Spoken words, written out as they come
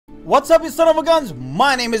What's up, you son of a guns?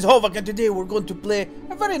 My name is Hovac, and today we're going to play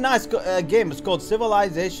a very nice game. It's called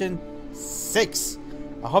Civilization 6.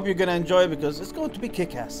 I hope you're gonna enjoy it because it's going to be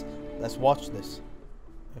kick-ass. Let's watch this.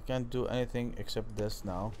 I can't do anything except this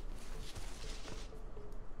now.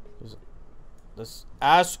 This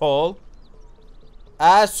asshole.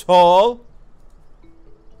 Asshole!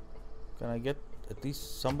 Can I get at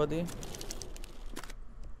least somebody?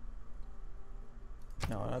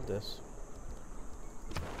 No, not this.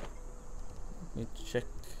 Let me check.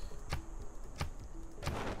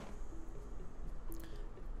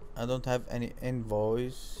 I don't have any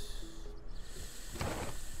invoice.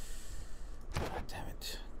 God damn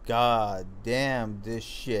it. God damn this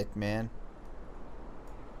shit, man.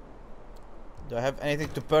 Do I have anything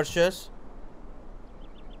to purchase?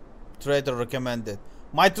 Trader recommended.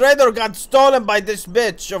 My trader got stolen by this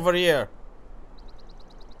bitch over here.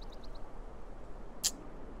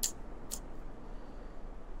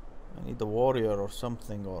 I need a warrior or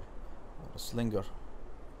something, or a slinger.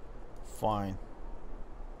 Fine.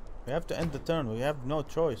 We have to end the turn. We have no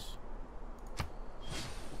choice.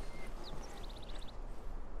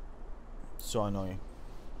 So annoying.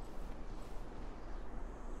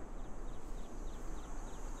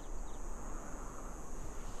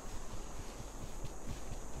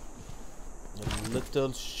 You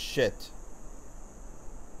little shit.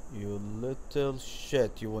 You little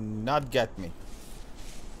shit. You will not get me.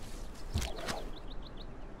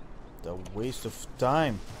 The waste of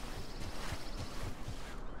time.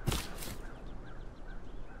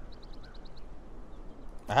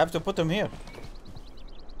 I have to put him here.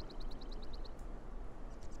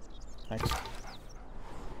 Thanks.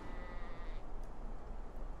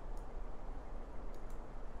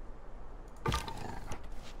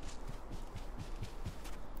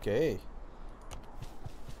 Okay.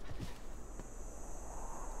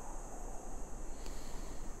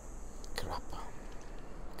 Crap.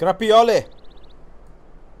 Crapiole!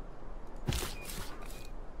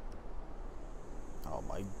 Oh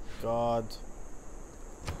my god.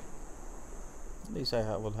 At least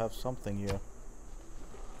I will have something here.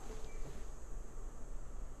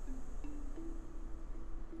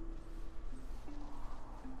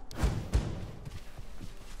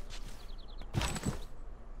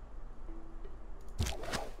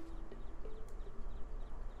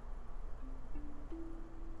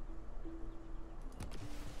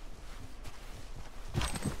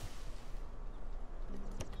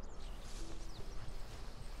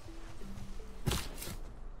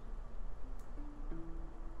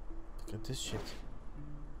 Look at this shit.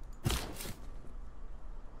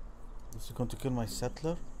 Is it going to kill my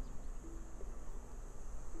settler?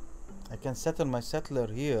 I can settle my settler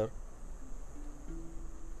here.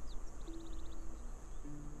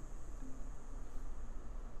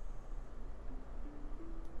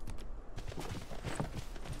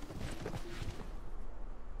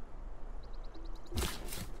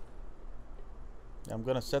 I'm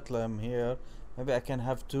gonna settle him here. Maybe I can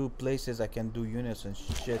have two places I can do units and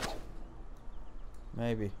shit.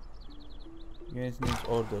 Maybe. Unit needs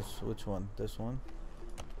orders. Which one? This one?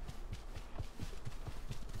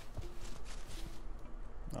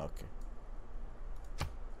 Okay.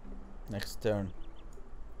 Next turn.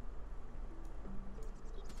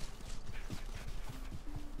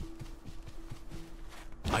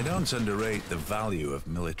 I don't underrate the value of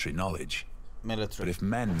military knowledge. But if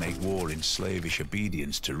men make war in slavish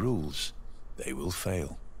obedience to rules, they will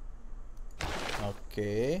fail.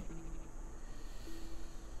 Okay.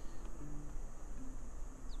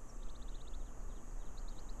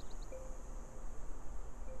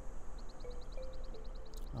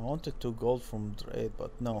 I wanted 2 gold from trade,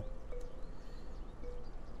 but no.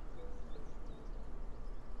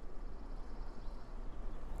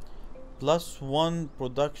 +1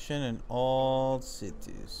 production in all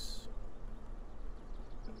cities.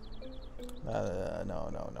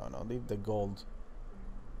 No. Leave the gold.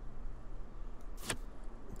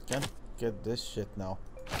 Can't get this shit now.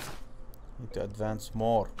 Need to advance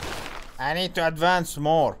more. I need to advance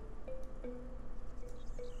more.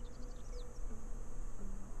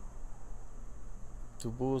 To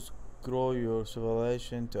boost, grow your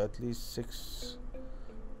civilization to at least 6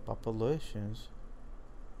 populations.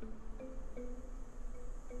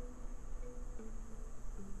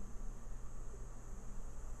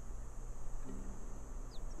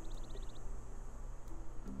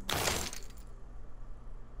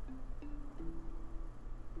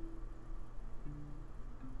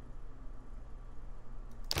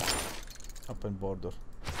 Open border.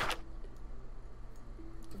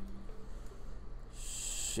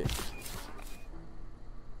 Shit.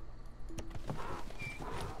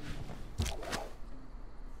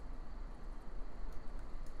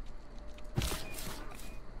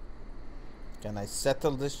 Can I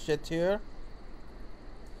settle this shit here?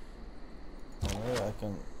 Or I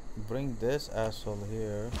can bring this asshole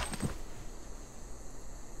here.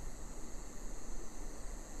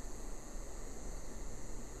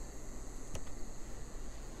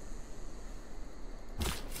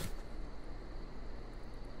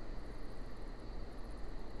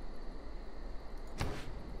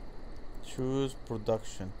 Choose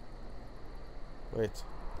production. Wait,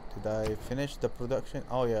 did I finish the production?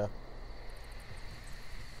 Oh yeah.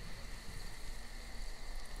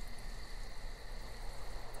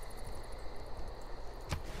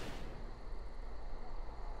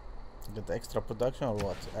 Get the extra production or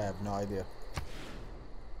what? I have no idea.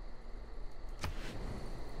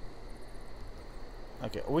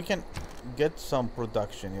 Okay, we can get some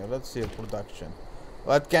production here. Let's see production.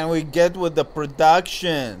 What can we get with the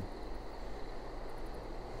production?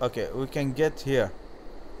 Okay, we can get here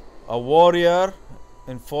a warrior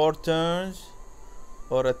in 4 turns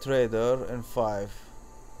or a trader in 5.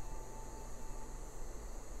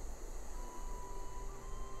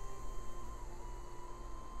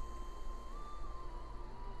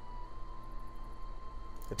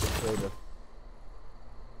 Get a trader.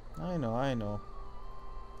 I know.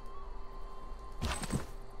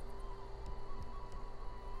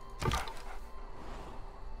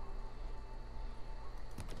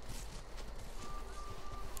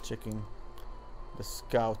 Checking the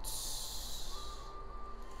scouts.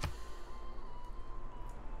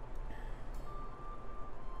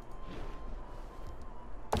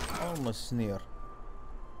 Almost near.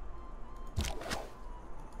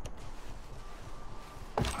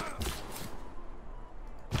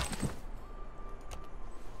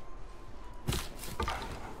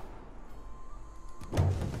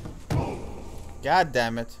 God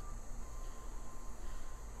damn it.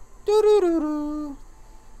 Doo-doo-doo-doo.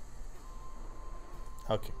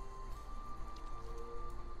 Okay.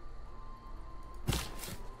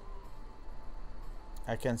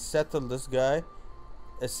 I can settle this guy.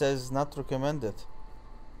 It says not recommended.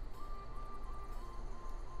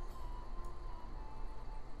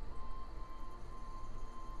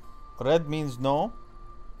 Red means no.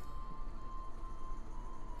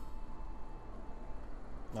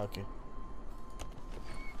 Okay.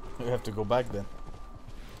 We have to go back then.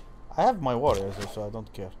 I have my warriors, so I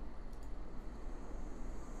don't care.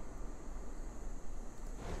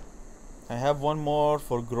 I have one more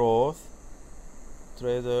for growth.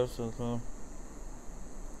 Traders.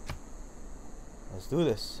 Let's do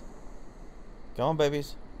this. Come on,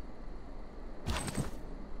 babies.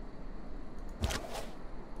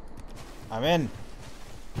 I'm in.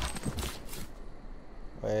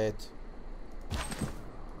 Wait.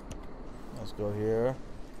 Let's go here.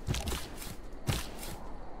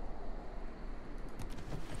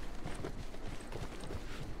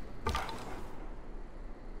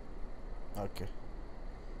 Okay.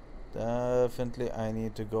 Definitely I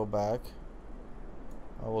need to go back.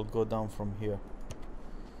 I will go down from here.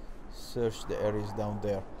 Search the areas down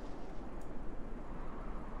there.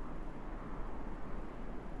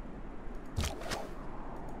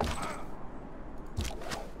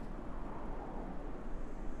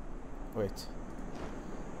 Wait.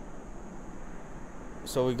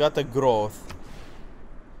 So we got a growth.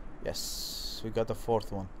 Yes, we got a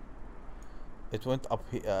 4th one. It went up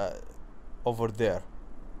here, over there.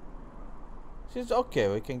 She's okay.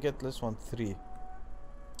 We can get this one 3.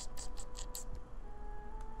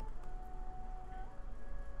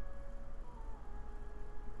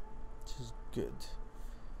 She's good.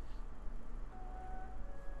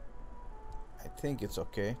 I think it's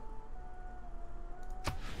okay.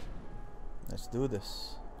 Let's do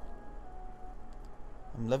this.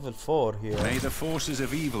 I'm level 4 here. May the forces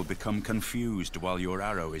of evil become confused while your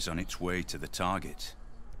arrow is on its way to the target.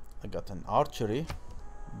 I got an archery.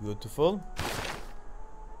 Beautiful.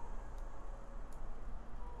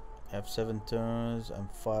 I have 7 turns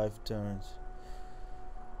and 5 turns.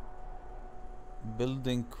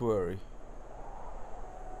 Building quarry.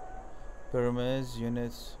 Pyramids,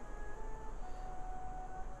 units.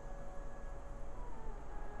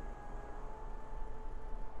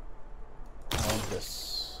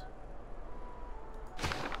 This.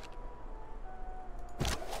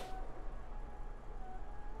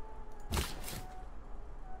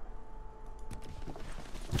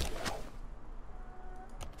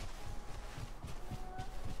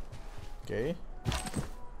 Okay.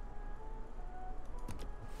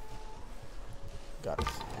 Got it.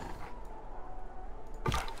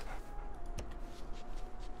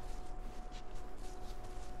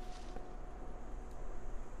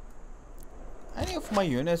 Any of my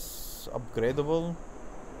units upgradable?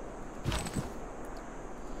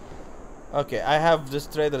 Okay, I have this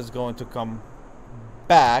trader is going to come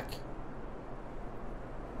back.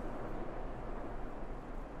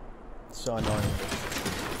 So annoying.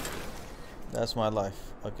 That's my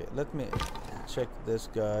life. Okay, let me check this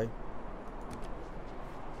guy.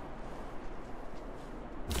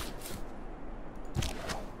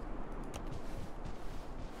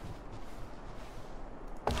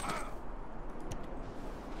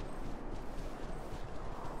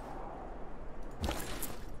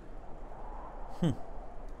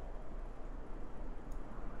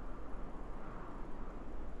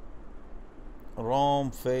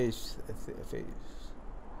 Rome face.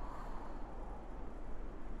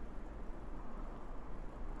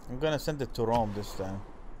 I'm gonna send it to Rome this time.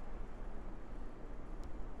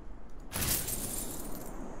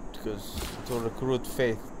 Because to recruit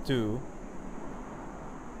faith too.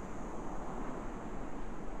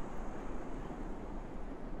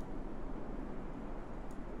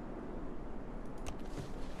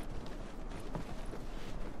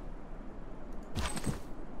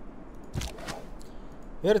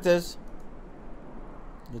 Here it is.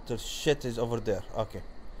 Little shit is over there. Okay.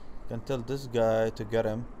 Can tell this guy to get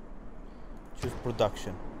him. Choose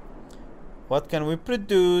production. What can we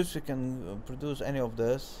produce? We can produce any of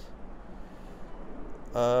this.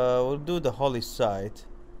 We'll do the holy site.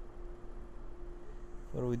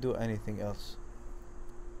 Or we do anything else?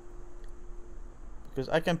 Because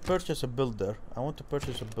I can purchase a builder. I want to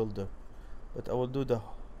purchase a builder. But I will do the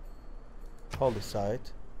holy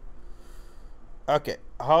site. Okay,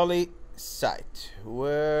 holy site.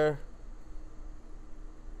 Where?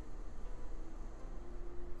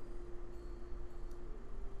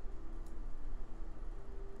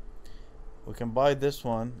 We can buy this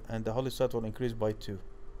one, and the holy site will increase by 2.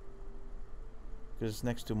 Because it's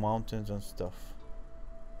next to mountains and stuff.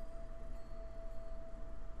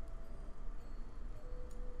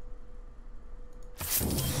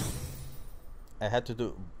 I had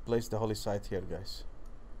to place the holy site here, guys.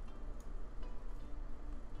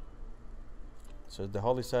 So the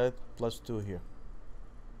holy site plus 2 here.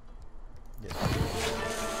 Yes.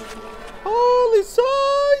 Holy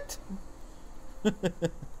site!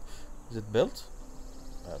 Is it built?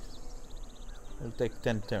 It'll take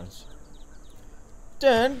 10 turns.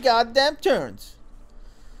 10 goddamn turns!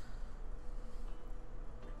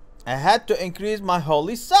 I had to increase my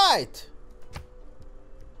holy site!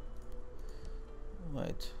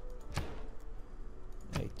 Wait.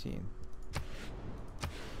 18.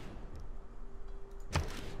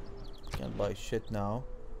 Can't buy shit now.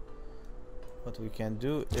 What we can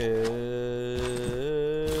do is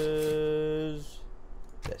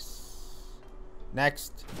this.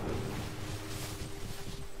 Next.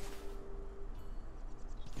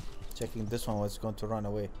 Checking this one was going to run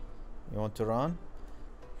away. You want to run?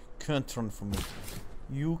 You can't run from me.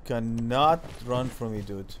 You cannot run from me,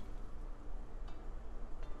 dude.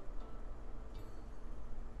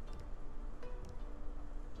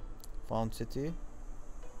 Found city.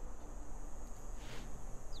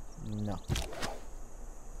 No.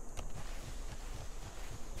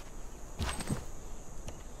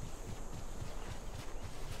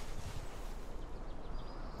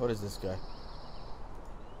 What is this guy?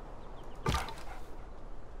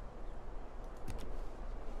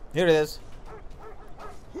 Here it is.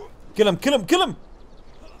 Kill him, kill him, kill him!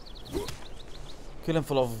 Kill him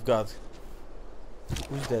for love of God.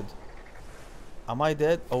 Who's dead? Am I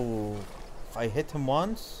dead? Oh, if I hit him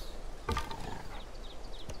once.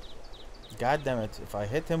 God damn it, if I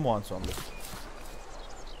hit him once only.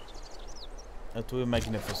 It will be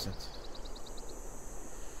magnificent.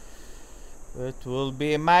 It will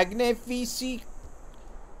be magnifici.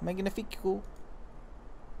 Magnifico.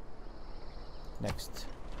 Next.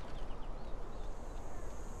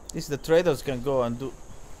 These the traders can go and do.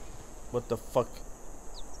 What the fuck?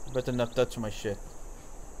 Better not touch my shit.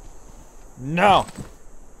 No!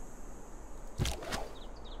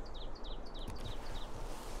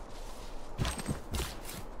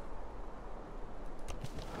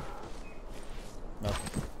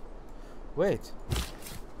 Okay. Wait.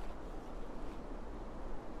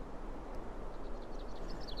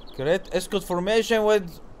 Create escort formation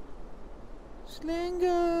with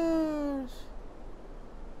slingers.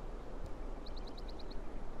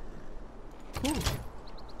 Cool.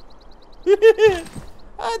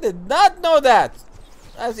 I did not know that.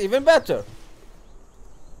 That's even better.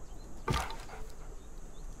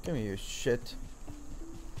 Give me your shit.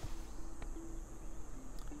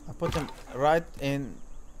 I put them right in.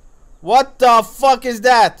 What the fuck is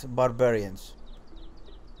that? Barbarians.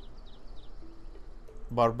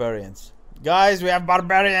 Barbarians. Guys, we have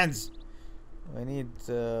barbarians. We need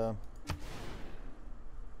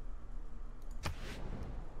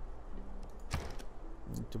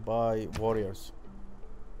Need to buy warriors.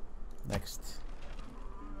 Next.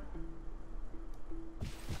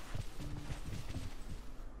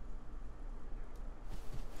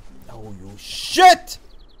 Oh, you shit!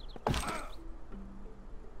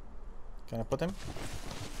 Can I put him?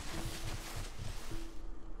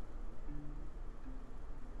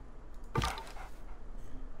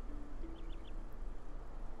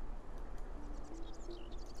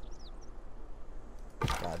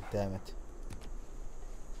 God damn it.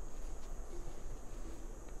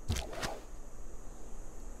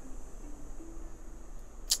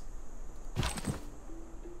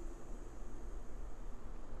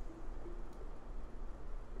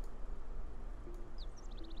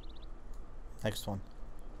 Next one.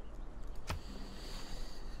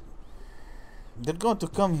 They're going to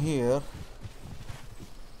come here.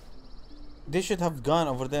 They should have gone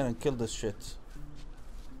over there and killed this shit.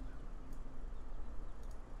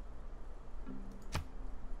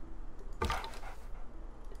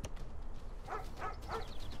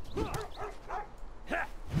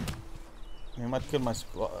 He might kill my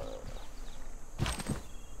squad.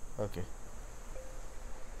 Okay.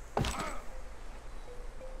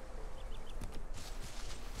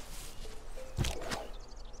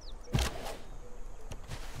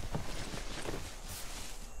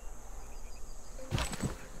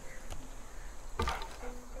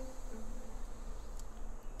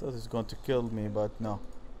 Thought it's going to kill me, but no.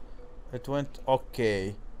 It went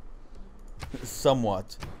okay.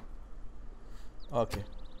 Somewhat. Okay.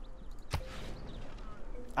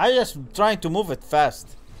 I just trying to move it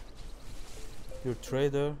fast. Your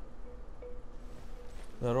trader.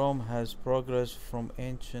 The Rome has progress from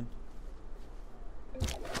ancient.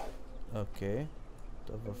 Okay.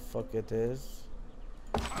 Whatever fuck it is.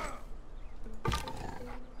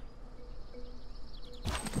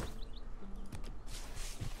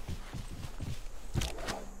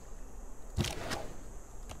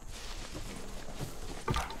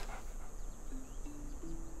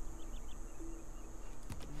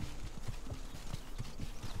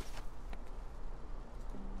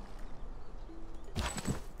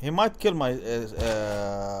 He might kill my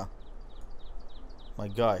my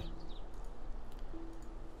guy.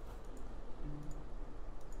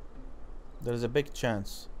 There's a big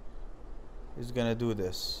chance he's gonna do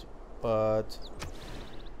this, but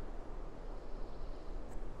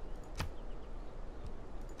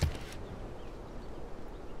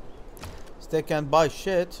they can't buy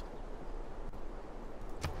shit.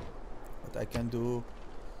 But I can do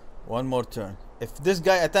one more turn. If this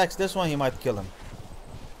guy attacks this one, he might kill him.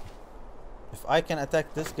 If I can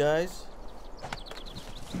attack this guy's,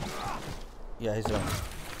 yeah, he's running.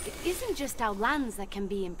 It isn't just our lands that can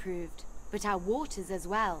be improved, but our waters as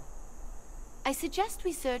well. I suggest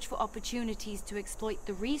we search for opportunities to exploit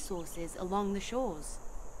the resources along the shores.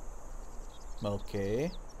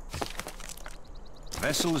 Okay.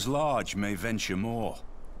 Vessels large may venture more.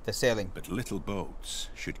 They're sailing. But little boats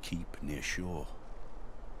should keep near shore.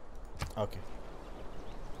 Okay.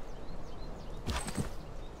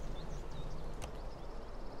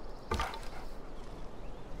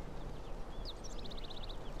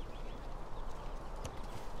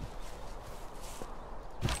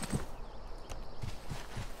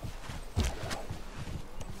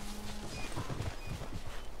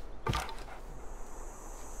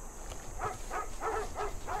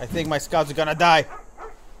 I think my scouts are gonna die.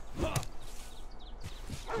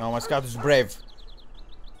 No, my scout is brave.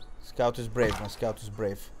 Scout is brave. My scout is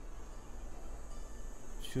brave.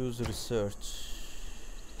 Choose research.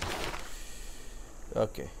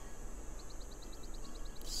 Okay.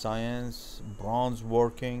 Science, bronze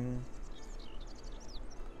working.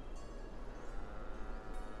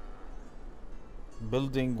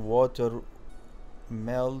 Building water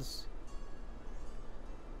mills.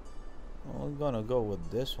 I'm gonna go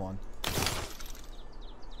with this one.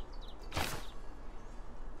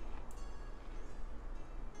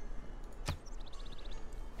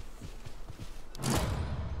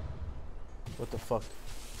 What the fuck?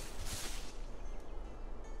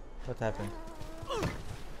 What happened?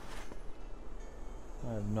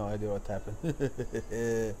 I have no idea what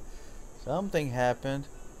happened. Something happened.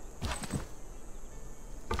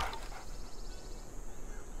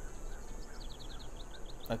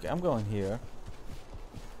 Okay, I'm going here.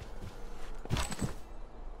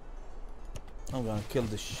 I'm gonna kill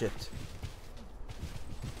this shit.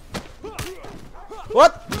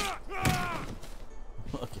 What?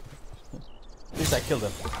 Okay. At least I killed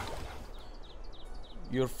him.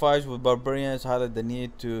 Your fights with barbarians highlight the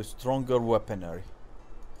need to stronger weaponry.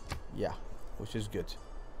 Yeah, which is good.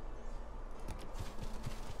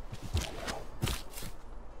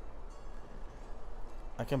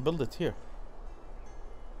 I can build it here.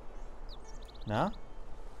 No?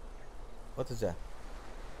 What is that?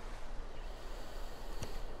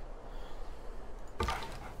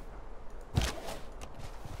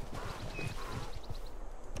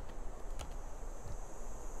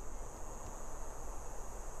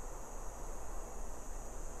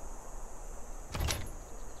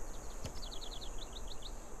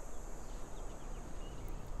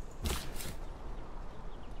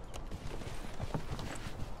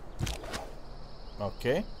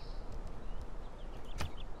 Okay.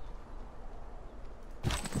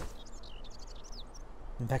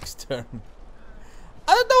 Next turn.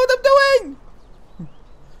 I don't know what I'm doing!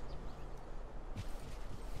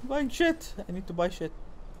 I'm buying shit. I need to buy shit.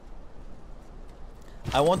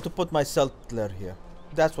 I want to put my settler here.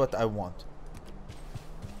 That's what I want.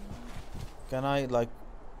 Can I like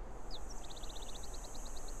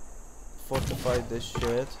fortify this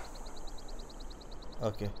shit?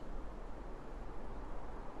 Okay.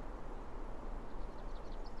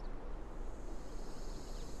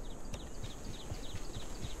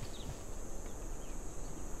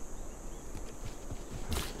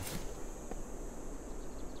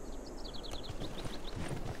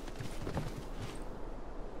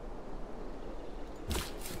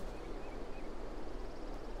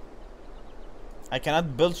 I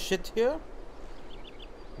cannot build shit here?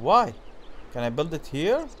 Why? Can I build it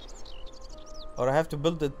here? Or I have to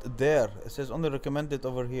build it there? It says only recommended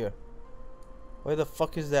over here. Why the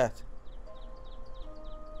fuck is that?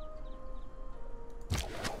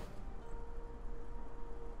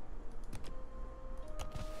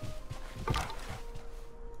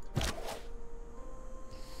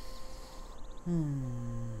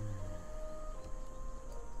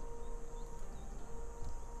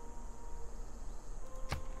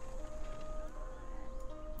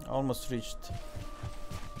 Almost reached.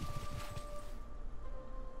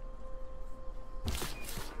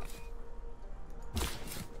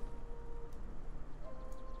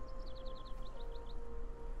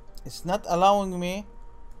 It's not allowing me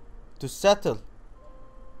to settle.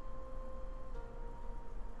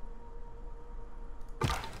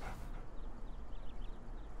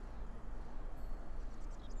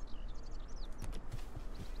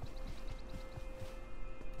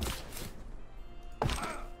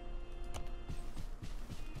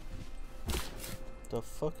 The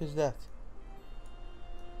fuck is that?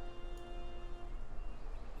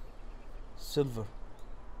 Silver.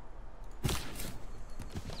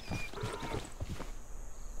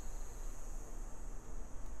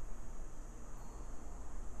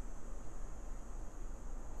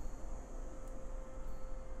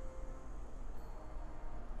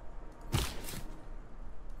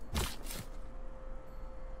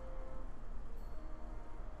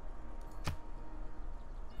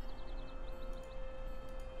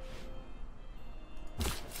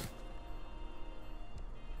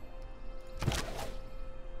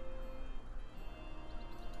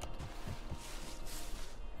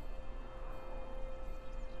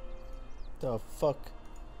 The fuck?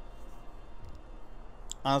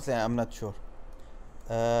 Honestly, I'm not sure.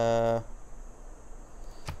 At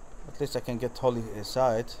least I can get holy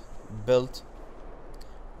site built,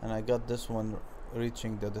 and I got this one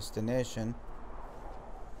reaching the destination.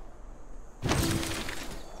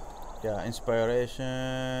 Yeah,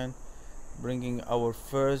 inspiration. Bringing our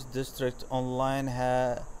first district online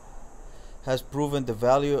has proven the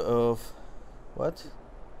value of what?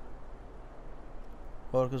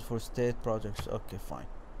 Workers for state projects. Okay, fine.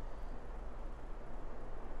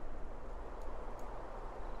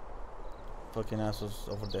 Fucking assholes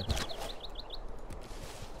over there.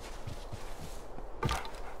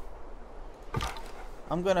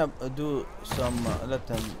 I'm gonna do some let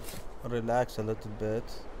them relax a little bit.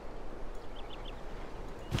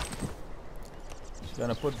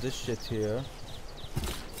 Gonna put this shit here.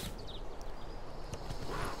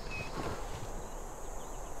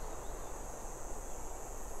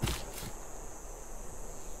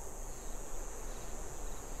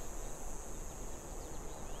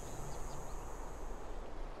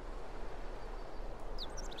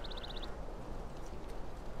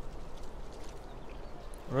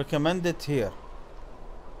 Recommend it here.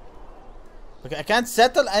 Okay, I can't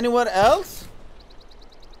settle anywhere else?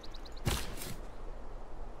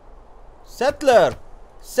 Settler!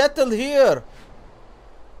 Settle here!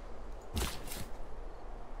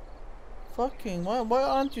 Fucking, why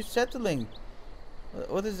aren't you settling?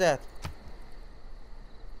 What is that?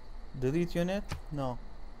 Delete unit? No.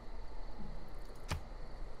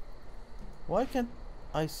 Why can't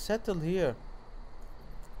I settle here?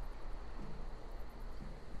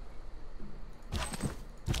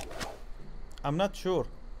 I'm not sure.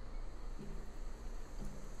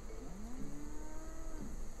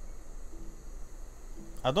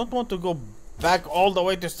 I don't want to go back all the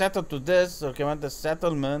way to settle to this or command the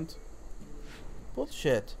settlement.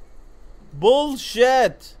 Bullshit.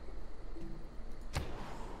 Bullshit!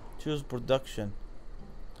 Choose production.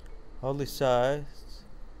 Holy size.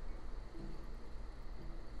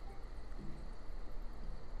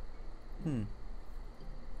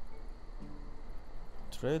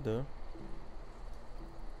 Trader.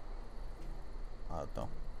 I don't know.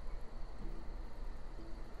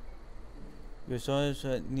 Your source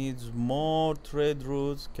needs more trade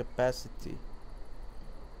routes capacity.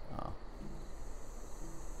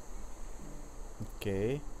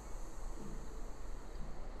 Okay.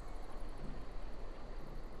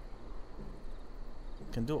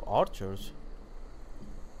 Can do archers.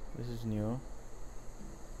 This is new.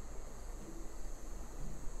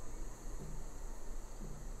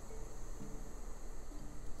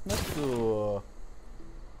 Let's do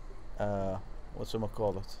what's I'ma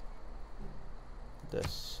call it?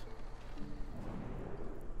 This.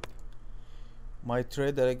 My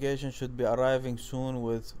trade delegation should be arriving soon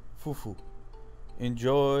with fufu.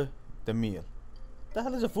 Enjoy the meal. The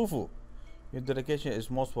hell is a fufu? Your delegation is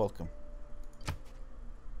most welcome.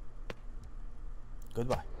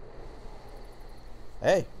 Goodbye.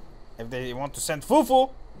 Hey, if they want to send fufu,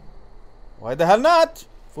 why the hell not?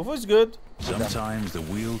 Fufu is good. Sometimes the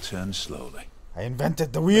wheel turns slowly. I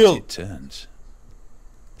invented the wheel. But it turns.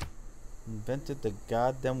 Invented the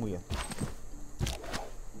goddamn wheel.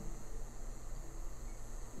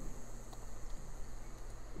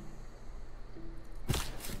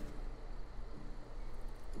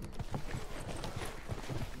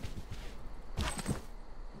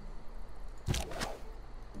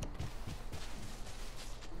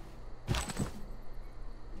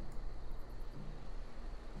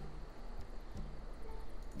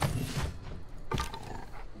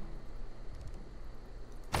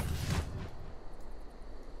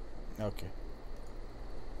 Okay.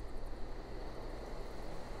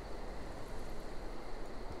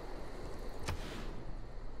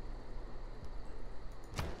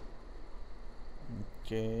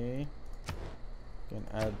 Okay. Can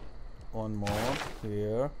add one more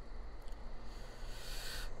here.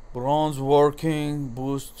 Bronze working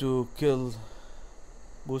boost to kill.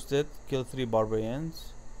 Boosted kill 3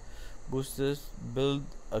 barbarians. Boosted build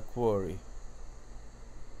a quarry.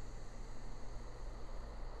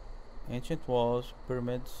 Ancient walls,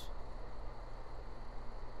 pyramids.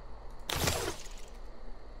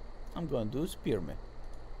 I'm gonna do spearman.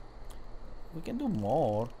 We can do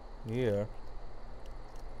more here.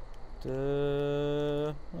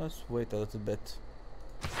 Let's wait a little bit.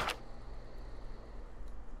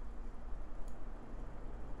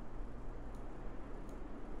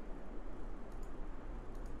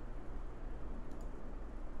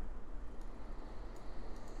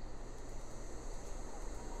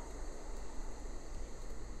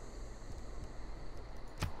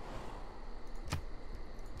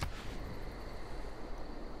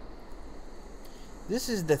 This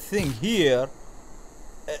is the thing here.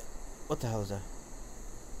 What the hell is that?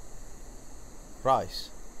 Rice.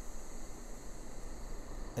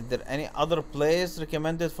 Is there any other place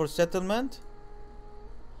recommended for settlement?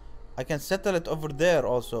 I can settle it over there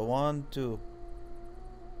also. 1, 2.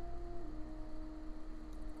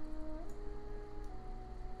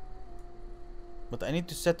 But I need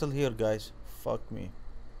to settle here, guys. Fuck me.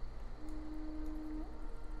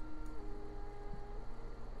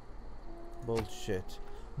 Bullshit.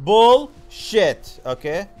 Bullshit.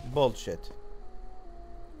 Okay? Bullshit.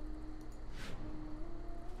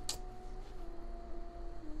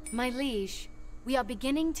 My liege, we are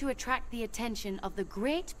beginning to attract the attention of the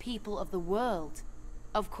great people of the world.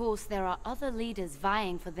 Of course, there are other leaders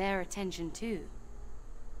vying for their attention too.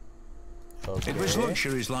 Okay. It was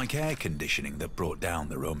luxuries like air conditioning that brought down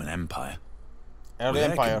the Roman Empire. Early With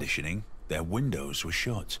Empire. air conditioning, their windows were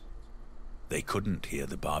shut. They couldn't hear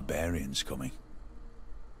the barbarians coming.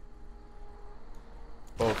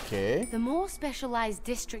 Okay. The more specialized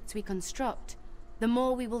districts we construct, the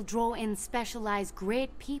more we will draw in specialized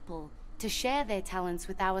great people to share their talents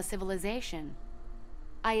with our civilization.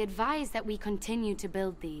 I advise that we continue to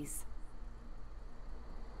build these.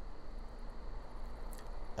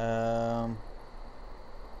 Okay,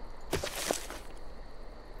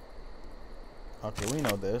 we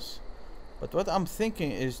know this. But what I'm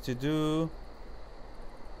thinking is to do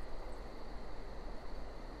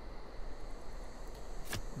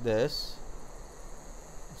this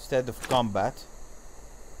instead of combat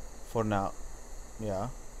for now. Yeah.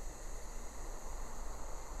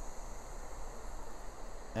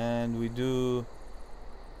 And we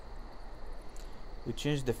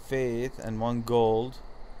change the faith and 1 gold.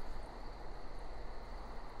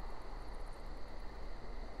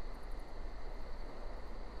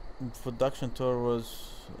 Production tour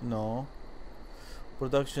was no.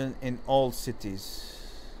 Production in all cities.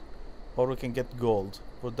 Or we can get gold.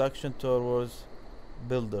 Production tour was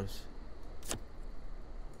builders.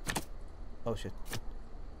 Oh shit.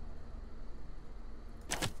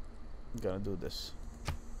 I'm gonna do this.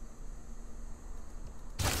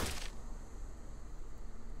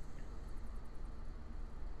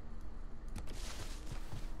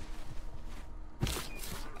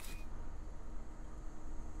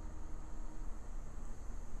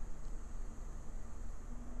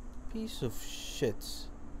 Piece of shit.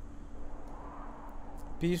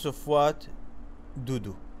 Piece of what?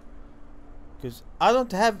 Doo-doo. Because I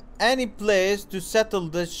don't have any place to settle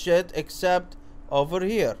this shit except over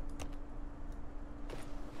here.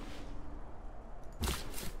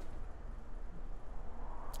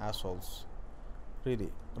 Assholes. Really,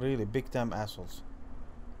 really big time assholes.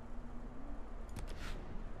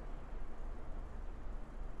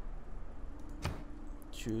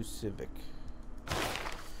 Choose civic.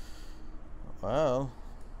 Well,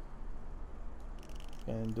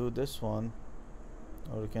 can do this one,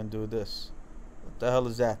 or we can do this. What the hell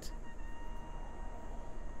is that?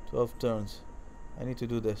 12 turns. I need to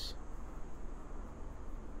do this.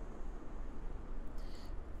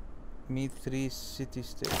 Meet 3 city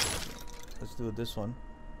states. Let's do this one.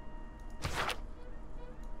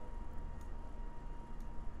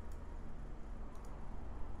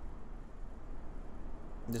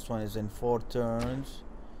 This one is in 4 turns.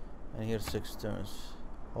 And here 6 turns.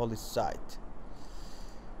 Holy sight.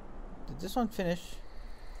 Did this one finish?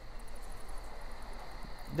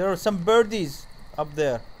 There are some birdies up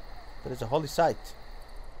there. There is a holy site.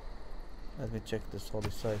 Let me check this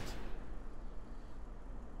holy site.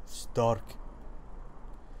 It's dark.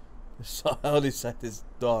 The holy site is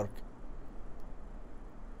dark.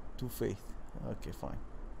 2 faith. Okay, fine.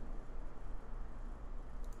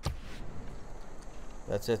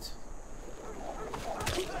 That's it.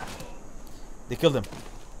 They killed him,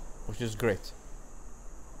 which is great.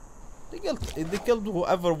 They killed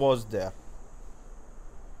whoever was there.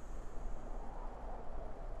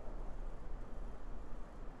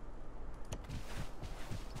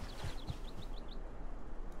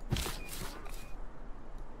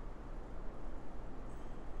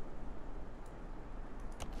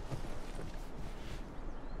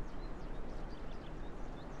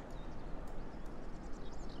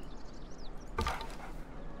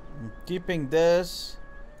 Keeping this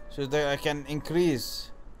so that I can increase.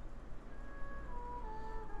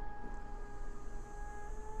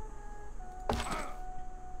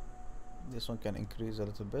 This one can increase a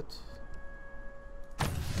little bit.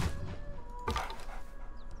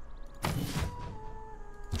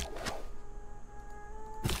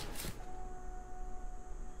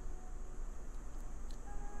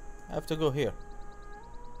 I have to go here.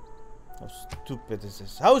 How stupid is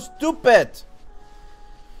this? How stupid!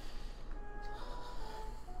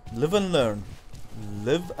 Live and learn.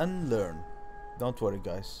 Live and learn. Don't worry,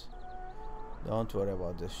 guys. Don't worry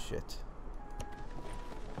about this shit.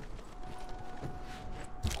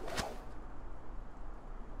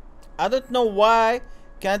 I don't know why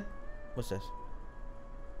can't... What's this?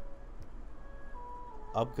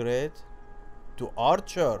 Upgrade to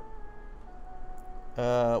archer.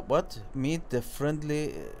 What? Meet the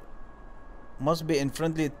friendly... Must be in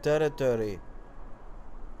friendly territory.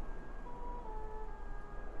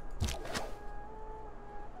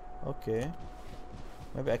 Okay,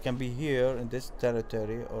 maybe I can be here in this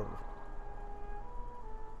territory, or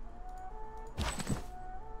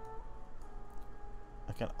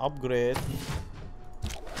I can upgrade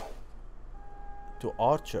to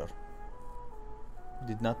archer.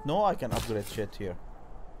 Did not know I can upgrade shit here.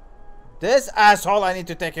 This asshole, I need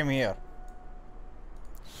to take him here.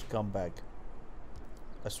 Scumbag.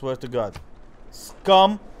 I swear to God.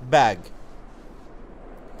 Scumbag.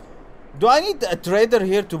 Do I need a trader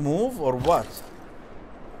here to move, or what?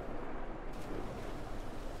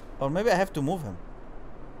 Or maybe I have to move him.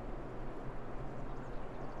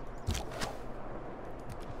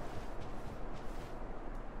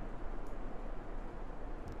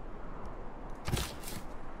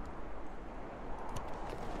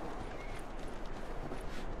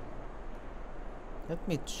 Let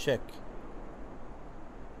me check.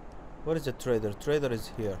 Where is the trader? Trader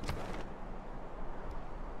is here.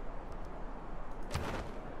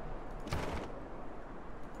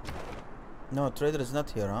 No, trader is not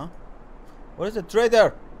here, huh? Where is the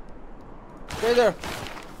trader? Trader!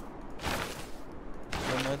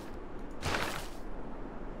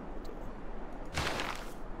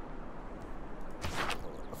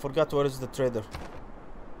 forgot where is the trader.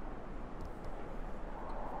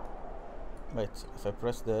 Wait, if I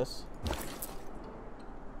press this,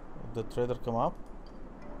 will the trader come up?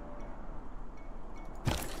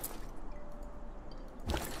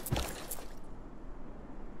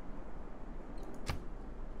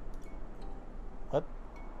 What?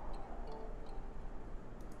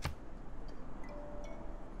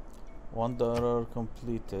 $1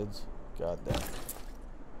 completed. God damn.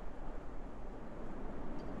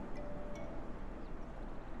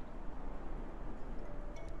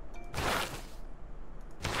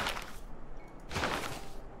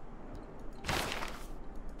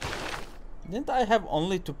 Didn't I have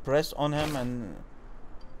only to press on him and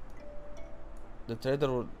the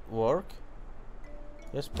trader would work?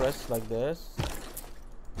 Just press like this.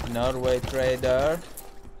 Norway trader.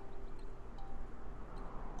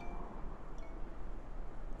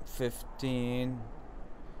 15.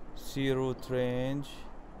 0 range.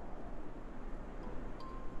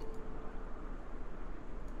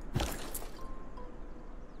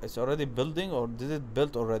 It's already building, or did it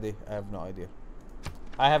build already? I have no idea.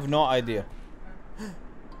 I have no idea.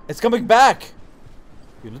 It's coming back!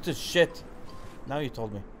 You little shit. Now you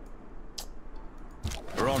told me.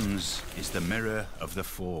 Bronze is the mirror of the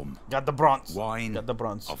form. Got the bronze. Wine got the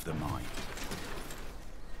bronze. of the mind.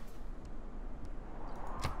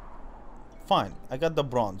 Fine, I got the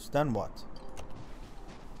bronze. Then what?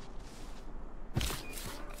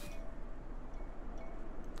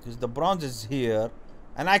 Because the bronze is here,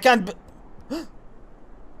 and I can't.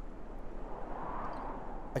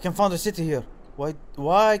 I can find a city here.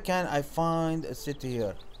 Why can't I find a city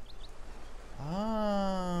here?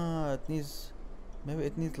 Ah, it needs. Maybe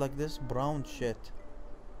it needs like this brown shit.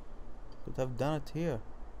 Could have done it here.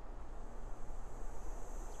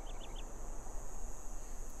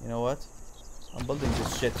 You know what? I'm building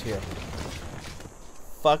this shit here.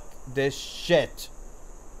 Fuck this shit.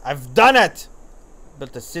 I've done it!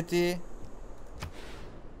 Built a city.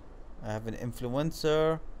 I have an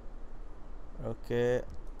influencer. Okay.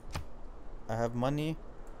 I have money.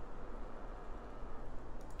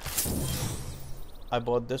 I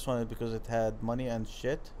bought this one because it had money and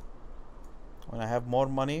shit. When I have more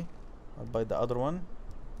money, I'll buy the other one.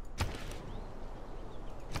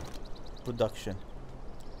 Production.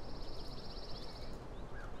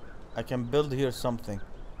 I can build here something.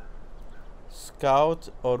 Scout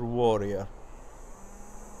or warrior.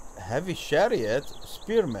 Heavy chariot,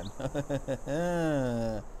 spearman.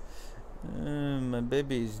 My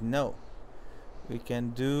baby is no. We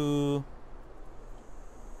can do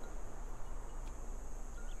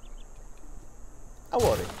a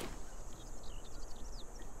warrior.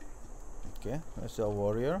 Okay, that's a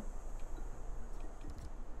warrior.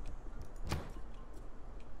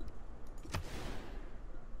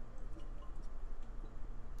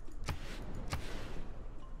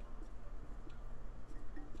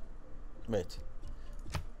 Wait.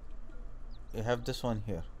 We have this one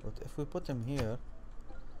here, but if we put him here,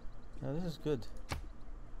 now this is good.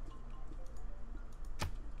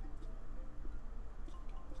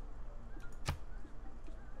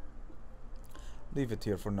 Leave it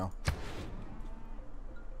here for now.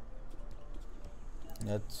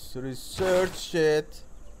 Let's research it.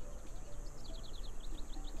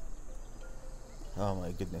 Oh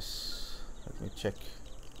my goodness. Let me check.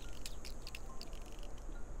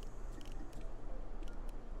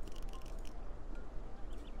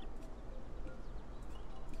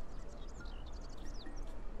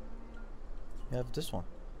 You have this one.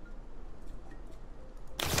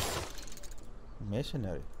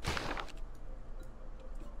 Masonry.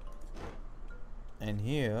 And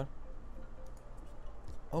here,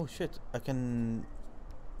 oh shit, I can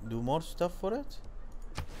do more stuff for it.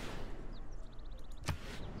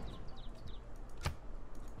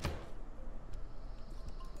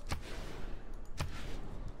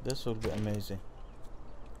 This will be amazing.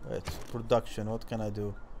 Wait, production, what can I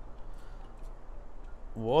do?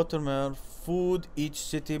 Watermill, food, each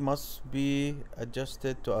city must be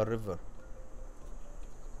adjusted to a river.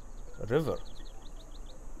 A river.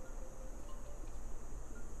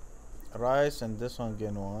 Rice, and this one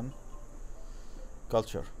gain 1.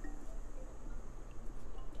 Culture.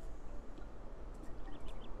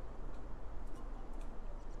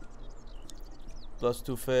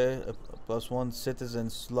 +2 +1 citizen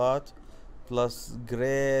slot, plus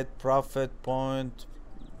great profit point.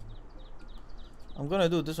 I'm gonna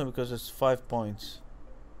do this one because it's 5 points.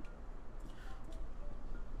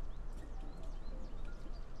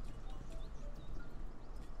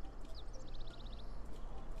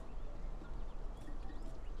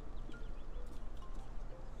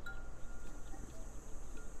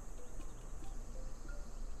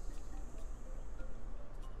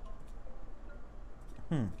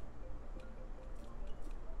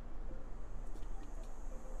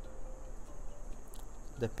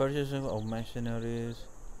 The purchasing of machineries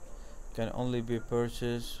can only be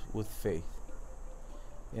purchased with faith.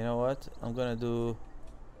 You know what? I'm gonna do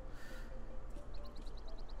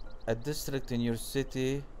a district in your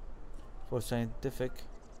city for scientific.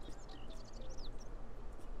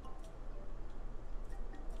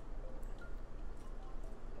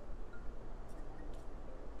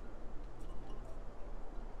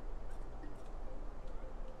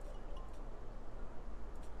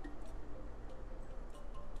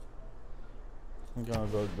 I'm gonna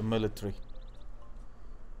go to the military.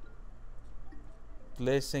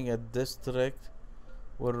 Placing a district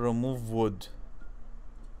will remove wood.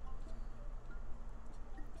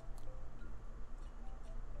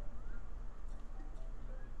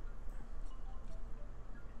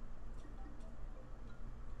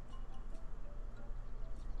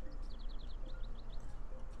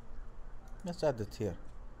 Let's add it here.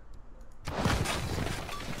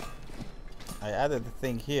 I added the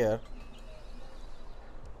thing here.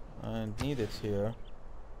 I need it here.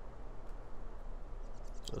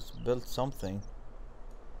 Just build something.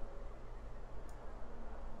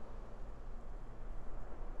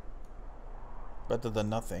 Better than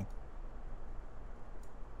nothing.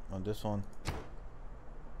 On this one.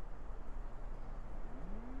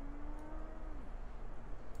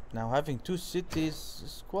 Now having two cities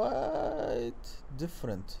is quite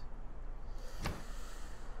different.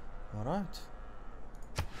 Alright.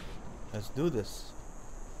 Let's do this.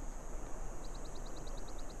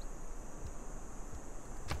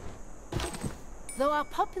 Though our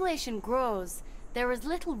population grows, there is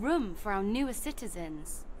little room for our newer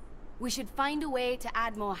citizens. We should find a way to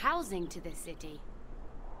add more housing to this city.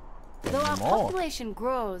 Though our population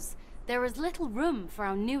grows, there is little room for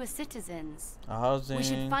our newer citizens. Housing. We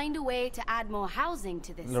should find a way to add more housing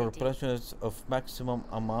to this city. The repression of maximum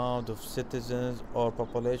amount of citizens or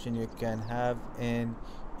population you can have in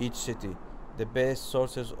each city. The best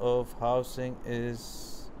sources of housing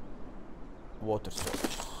is water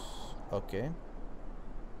source. Okay.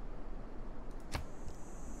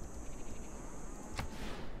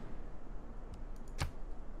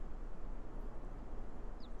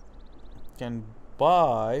 Can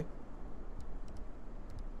buy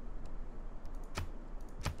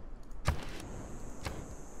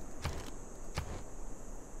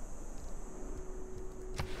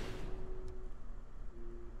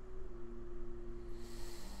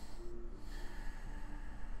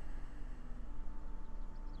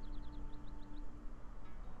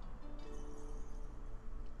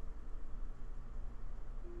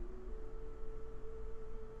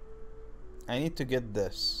I need to get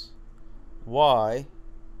this. Why?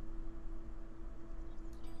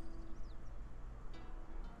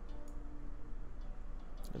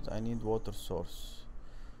 Because I need water source.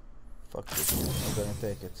 Fuck it, I'm gonna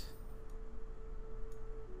take it.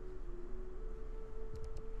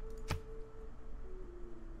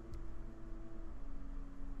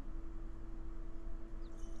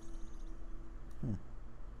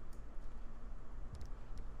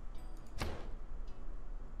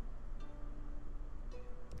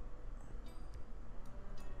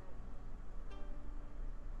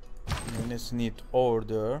 Units need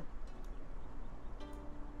order.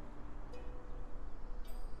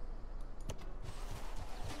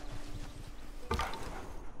 I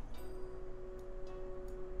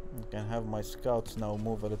can have my scouts now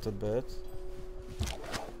move a little bit,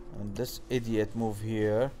 and this idiot move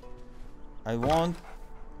here. I want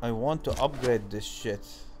to upgrade this shit.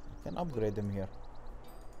 I can upgrade him here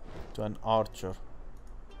to an archer.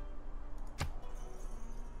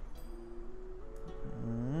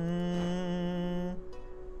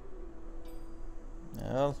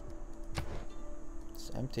 Well,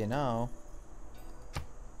 it's empty now.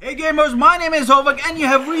 Hey gamers, my name is Hovac and you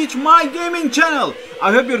have reached my gaming channel.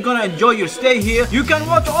 I hope you're gonna enjoy your stay here. You can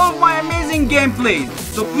watch all of my amazing gameplays.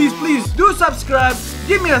 So please do subscribe,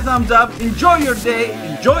 give me a thumbs up, enjoy your day,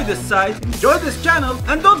 enjoy this site, enjoy this channel,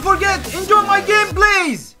 and don't forget, enjoy my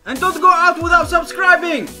gameplays! And don't go out without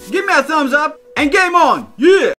subscribing. Give me a thumbs up and game on! Yeah!